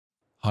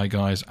Hi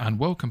guys, and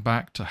welcome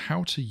back to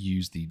how to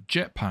use the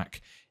jetpack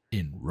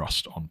in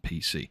Rust on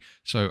PC.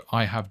 So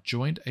I have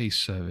joined a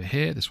server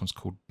here. This one's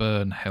called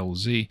Burn Hell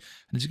Z,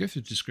 and as you go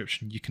through the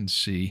description, you can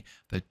see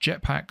that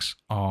jetpacks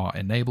are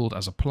enabled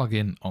as a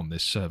plugin on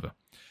this server.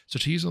 So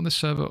to use on this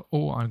server,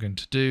 all I'm going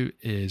to do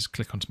is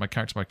click onto my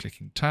character by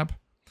clicking tab,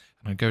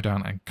 and I go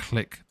down and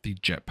click the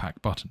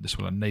jetpack button. This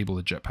will enable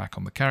the jetpack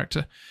on the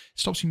character. It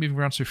stops you moving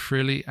around so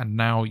freely, and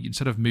now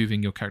instead of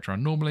moving your character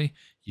around normally,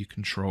 you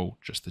control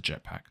just the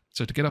jetpack.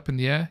 So to get up in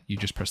the air, you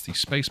just press the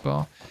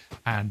spacebar,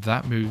 and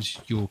that moves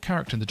your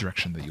character in the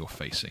direction that you're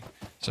facing.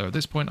 So at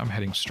this point, I'm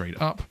heading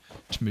straight up.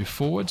 To move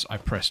forwards, I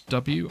press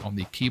W on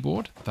the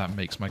keyboard. That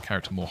makes my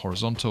character more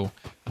horizontal,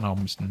 and I'll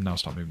now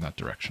start moving that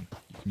direction.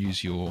 You can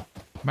use your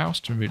mouse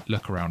to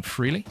look around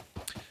freely.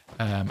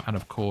 And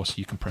of course,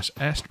 you can press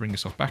S to bring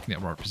yourself back in the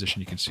upright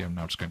position. You can see I'm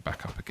now just going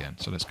back up again.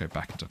 So let's go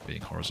back into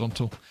being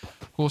horizontal.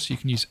 Of course, you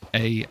can use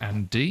A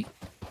and D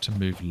to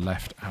move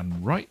left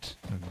and right.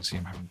 You can see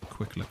I'm having a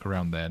quick look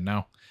around there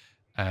now.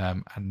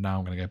 And now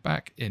I'm going to go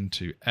back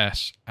into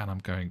S, and I'm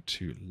going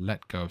to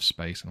let go of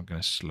space, and I'm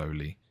going to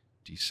slowly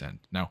descend.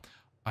 Now,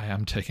 I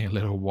am taking a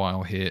little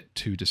while here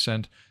to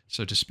descend.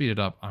 So to speed it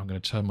up, I'm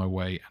going to turn my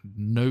way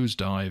and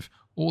nosedive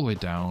all the way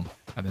down,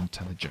 and then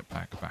turn the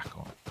jetpack back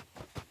on.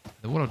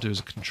 Then what I'll do is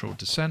a controlled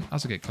descent.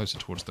 As I get closer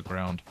towards the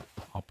ground,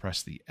 I'll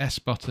press the S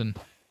button,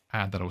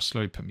 and that'll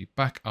slowly put me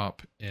back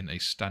up in a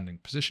standing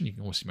position. You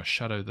can always see my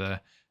shadow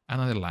there,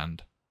 and I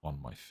land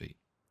on my feet.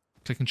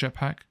 Clicking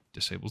jetpack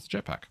disables the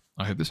jetpack.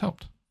 I hope this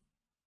helped.